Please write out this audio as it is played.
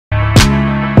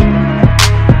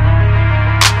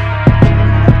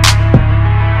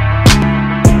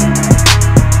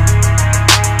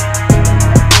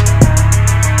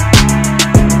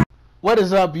What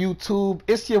is up, YouTube?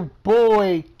 It's your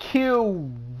boy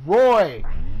Kilroy,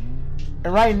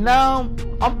 and right now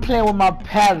I'm playing with my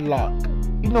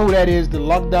PadLock. You know who that is, the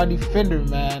lockdown defender,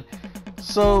 man.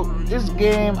 So this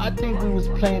game, I think we was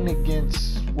playing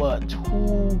against what, 2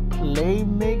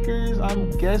 playmakers, I'm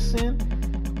guessing.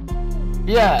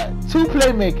 Yeah, 2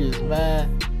 playmakers,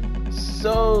 man.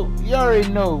 So you already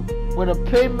know, when a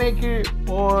playmaker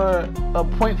or a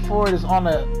point forward is on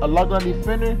a lockdown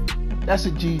defender, that's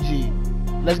a GG.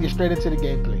 Let's get straight into the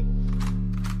gameplay.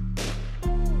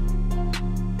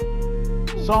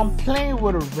 So I'm playing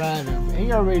with a random, and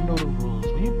you already know the rules.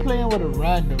 When you're playing with a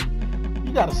random,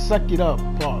 you gotta suck it up,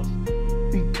 pause.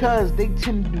 Because they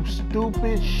tend to do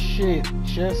stupid shit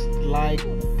just like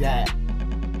that.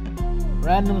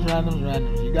 Randoms,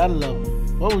 you gotta love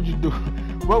them. What would you do?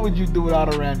 What would you do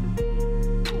without a random?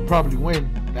 You'd probably win,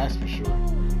 that's for sure.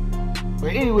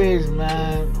 But anyways,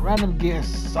 man, random getting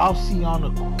saucy on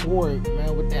the court,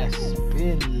 man, with that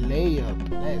spin layup.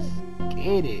 Let's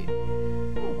get it.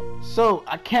 So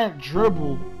I can't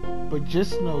dribble, but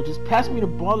just know, just pass me the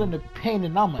ball in the paint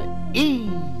and I'ma eat.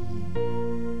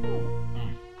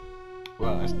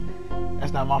 Well,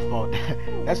 that's not my fault.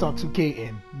 That's on 2K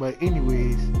end. But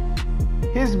anyways,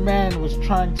 his man was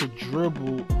trying to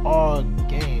dribble all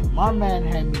game. My man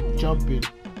had me jumping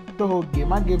the whole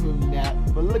game. I give him that,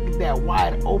 but look at that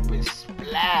wide open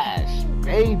splash,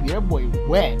 baby. That boy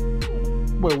wet.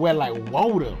 Boy wet like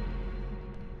water.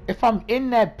 If I'm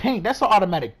in that paint, that's an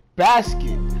automatic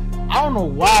basket. I don't know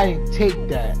why I didn't take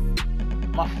that.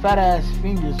 My fat ass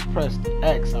fingers pressed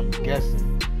X, I'm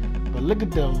guessing. But look at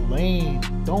the lane.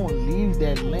 Don't leave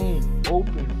that lane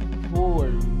open for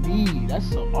me.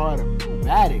 That's an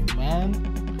automatic, man.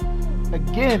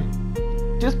 Again,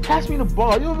 just pass me the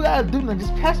ball. You don't gotta do nothing.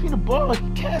 Just pass me the ball. He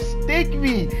can't stick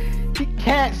me. He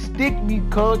can't stick me,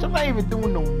 coach. I'm not even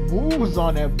doing no moves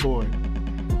on that boy.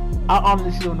 I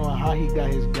honestly don't know how he got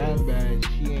his grand badge.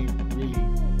 He ain't really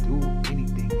do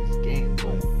anything this game,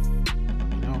 but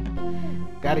you know,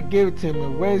 gotta give it to him.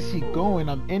 And where is he going?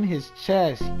 I'm in his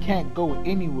chest. He can't go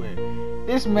anywhere.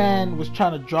 This man was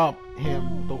trying to drop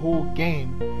him the whole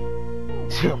game.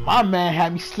 My man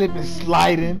had me slipping,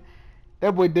 sliding.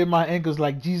 That boy did my ankles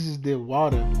like Jesus did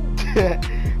water.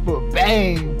 But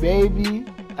bang, baby.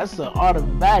 That's an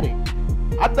automatic.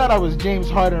 I thought I was James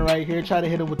Harden right here. Try to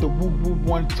hit him with the whoop whoop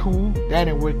 1-2. That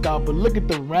didn't work out. But look at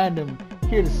the random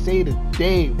here to save the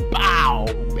day. Bow,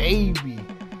 baby.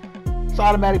 It's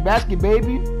automatic basket,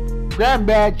 baby. Grand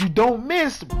badge, you don't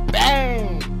miss.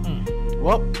 Bang.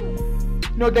 Well,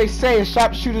 you know what they say,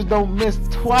 sharpshooters don't miss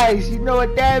twice. You know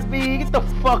what that means? Get the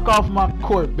fuck off my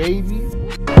court, baby.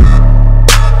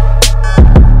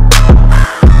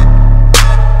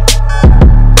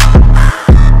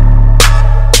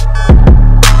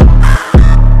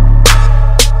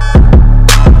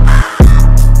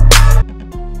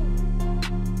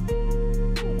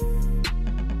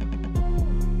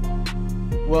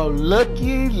 Well,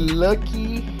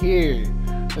 looky here.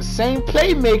 The same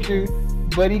playmaker,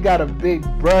 but he got a big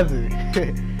brother.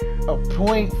 A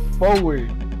point forward.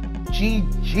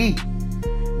 GG.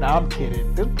 Nah, I'm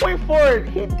kidding. This point forward,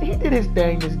 he did his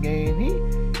thing this game.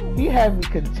 He had me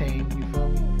contained, you feel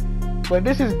me? But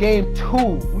this is game 2.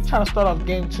 We trying to start off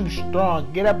game 2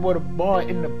 strong. Get that boy the ball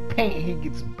in the paint and he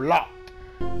gets blocked.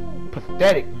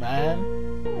 Pathetic, man.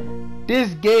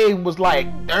 This game was like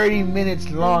 30 minutes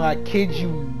long, I kid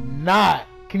you not.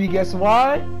 Can you guess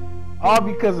why? All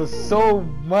because of so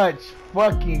much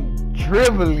fucking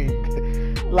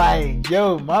dribbling. Like,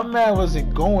 yo, my man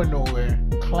wasn't going nowhere.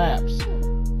 Clamps.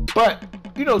 But,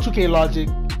 you know 2K logic.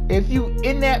 If you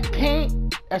in that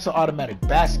paint, that's an automatic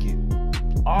basket.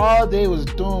 All they was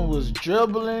doing was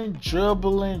dribbling.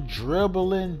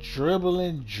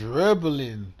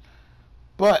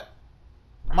 But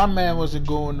my man wasn't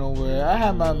going nowhere. I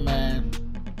had my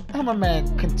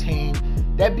man contained.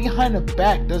 That behind the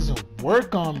back doesn't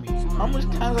work on me. How much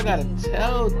times I gotta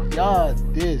tell y'all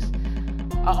this?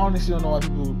 I honestly don't know why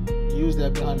people use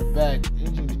that behind the back. You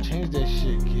need to change that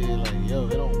shit, kid. Like, yo,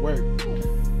 it don't work.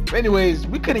 But anyways,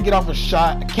 we couldn't get off a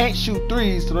shot. I can't shoot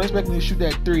threes, so don't expect me to shoot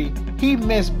that 3. He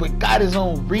missed, but got his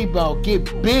own rebound. Get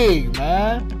big,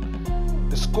 man.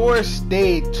 The score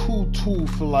stayed 2-2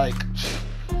 for like,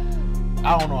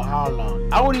 I don't know how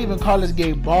long. I wouldn't even call this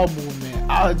game ball movement.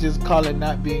 I would just call it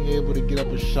not being able to get up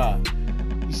a shot.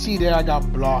 You see there, I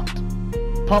got blocked.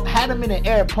 Pump had him in the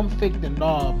air, pump faked and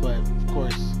all, but of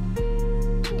course,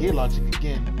 gear logic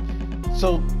again.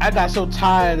 So I got so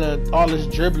tired of all this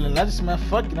dribbling. I just, man,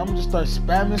 fuck it. I'm gonna just start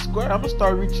spamming square. I'm gonna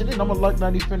start reaching in. I'm a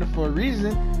lockdown defender for a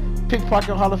reason.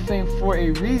 Pickpocket Hall of Fame for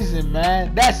a reason,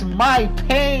 man. That's my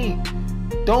pain.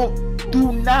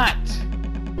 Do not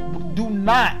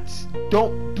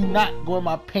do not go in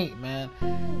my paint, man.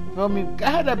 Feel me? I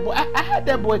had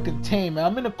that boy contained, man.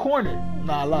 I'm in the corner.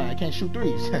 Nah, I lie. I can't shoot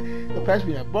threes. Don't pass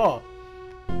me that ball.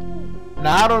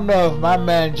 Now I don't know if my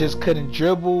man just couldn't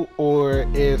dribble or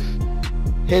if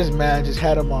his man just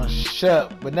had him on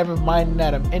shut. But never mind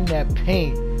that. I'm in that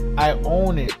paint. I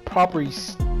own it. Properly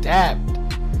stabbed.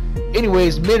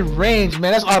 Anyways, mid-range,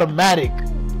 man. That's automatic.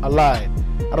 I lied.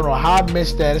 I don't know how I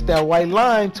missed that. It's that white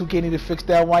line. 2K need to fix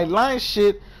that white line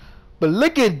shit. But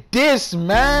look at this,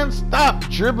 man. Stop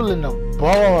dribbling the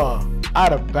ball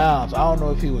out of bounds. I don't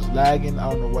know if he was lagging. I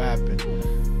don't know what happened.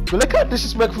 But look how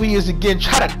disrespectful he is again.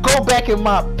 Try to go back in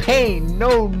my paint.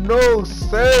 No,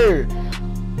 sir.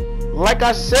 Like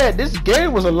I said, this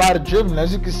game was a lot of dribbling.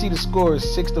 As you can see, the score is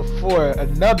 6-4.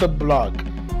 Another block.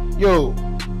 Yo,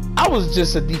 I was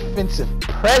just a defensive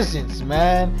presence,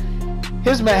 man.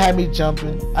 His man had me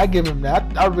jumping. I give him that.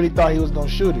 I really thought he was going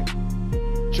to shoot it.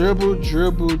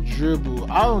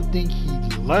 Dribble. I don't think he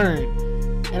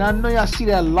learned. And I know y'all see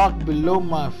that lock below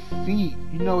my feet.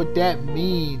 You know what that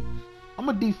means. I'm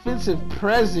a defensive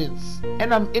presence.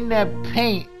 And I'm in that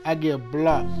paint. I get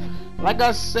blocked. Like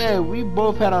I said, we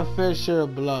both had our fair share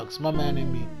of blocks. My man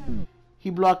and me. He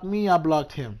blocked me. I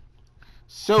blocked him.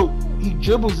 So he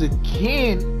dribbles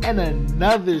again. And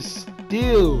another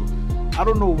steal. I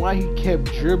don't know why he kept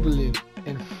dribbling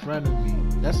in front of me.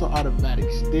 That's an automatic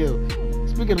steal.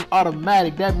 Speaking of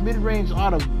automatic, that mid-range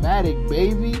automatic,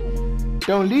 baby.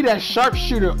 Don't leave that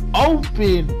sharpshooter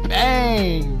open.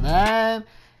 Bang, man.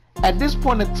 At this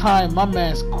point in time, my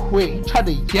man's quit. He tried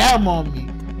to yam on me.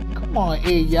 Come on,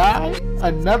 AI.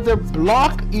 Another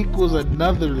block equals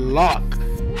another lock.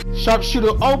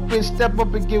 Sharpshooter open, step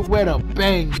up and get wetter.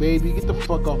 Bang, baby. Get the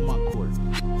fuck off my court.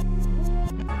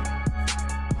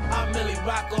 I'm Millie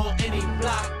Rock on any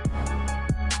block.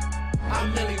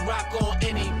 I'm Millie Rock on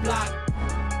any block.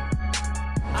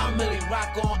 I'm Millie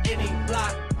Rock on any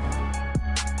block.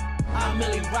 I'm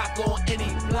Millie Rock on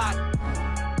any block.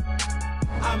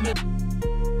 I'm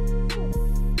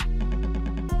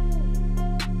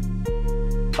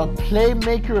a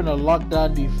playmaker and a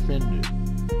lockdown defender.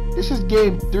 This is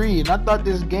game 3, and I thought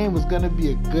this game was gonna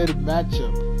be a good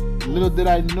matchup. Little did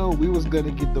I know we was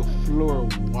gonna get the floor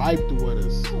wiped with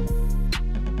us.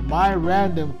 My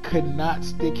random could not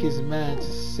stick his man to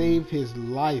save his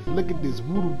life. Look at this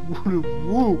whoop.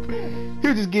 He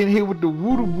was just getting hit with the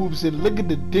whoops, and look at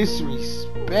the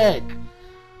disrespect.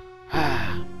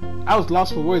 I was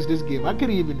lost for words this game. I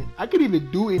couldn't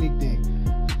even do anything.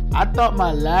 I thought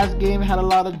my last game had a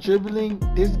lot of dribbling.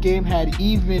 This game had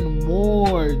even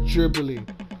more dribbling.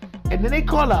 And then they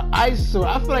call an ISO.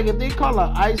 I feel like if they call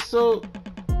an ISO,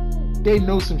 they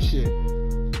know some shit.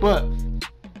 But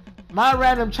my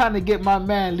random trying to get my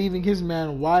man, leaving his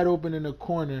man wide open in the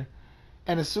corner.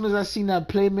 And as soon as I seen that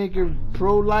Playmaker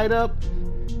Pro light up,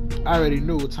 I already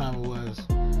knew what time it was.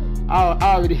 I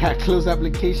already had close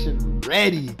application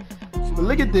ready. But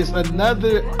look at this,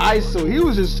 another ISO. He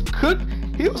was just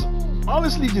he was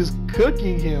honestly just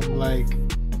cooking him. Like,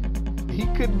 he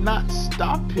could not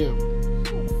stop him.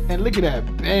 And look at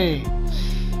that, bang.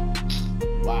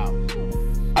 Wow.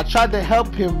 I tried to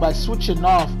help him by switching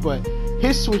off, but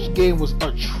his switch game was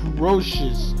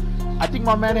atrocious. I think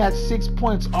my man had 6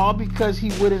 points, all because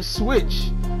he wouldn't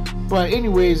switch. But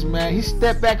anyways, man, he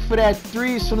stepped back for that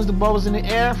 3 as soon as the ball was in the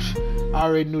air. I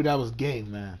already knew that was game,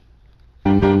 man.